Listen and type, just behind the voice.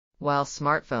While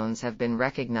smartphones have been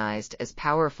recognized as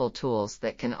powerful tools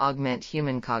that can augment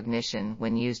human cognition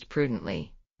when used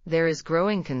prudently, there is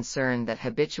growing concern that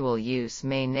habitual use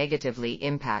may negatively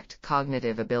impact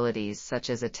cognitive abilities such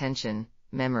as attention,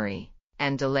 memory,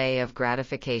 and delay of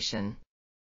gratification.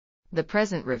 The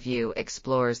present review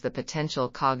explores the potential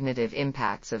cognitive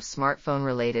impacts of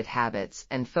smartphone-related habits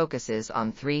and focuses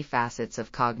on three facets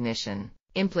of cognition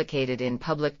implicated in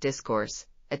public discourse: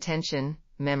 attention,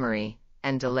 memory,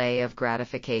 and delay of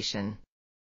gratification.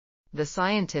 The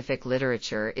scientific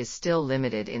literature is still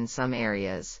limited in some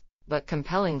areas, but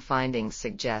compelling findings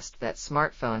suggest that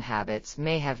smartphone habits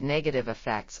may have negative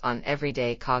effects on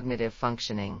everyday cognitive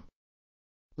functioning.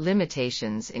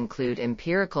 Limitations include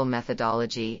empirical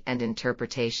methodology and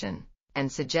interpretation,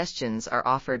 and suggestions are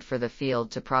offered for the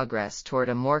field to progress toward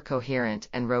a more coherent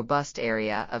and robust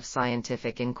area of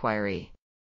scientific inquiry.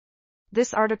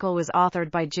 This article was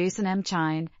authored by Jason M.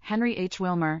 Chein, Henry H.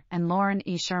 Wilmer, and Lauren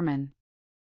E. Sherman.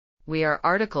 We are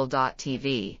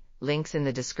RTCLTV, links in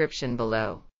the description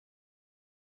below.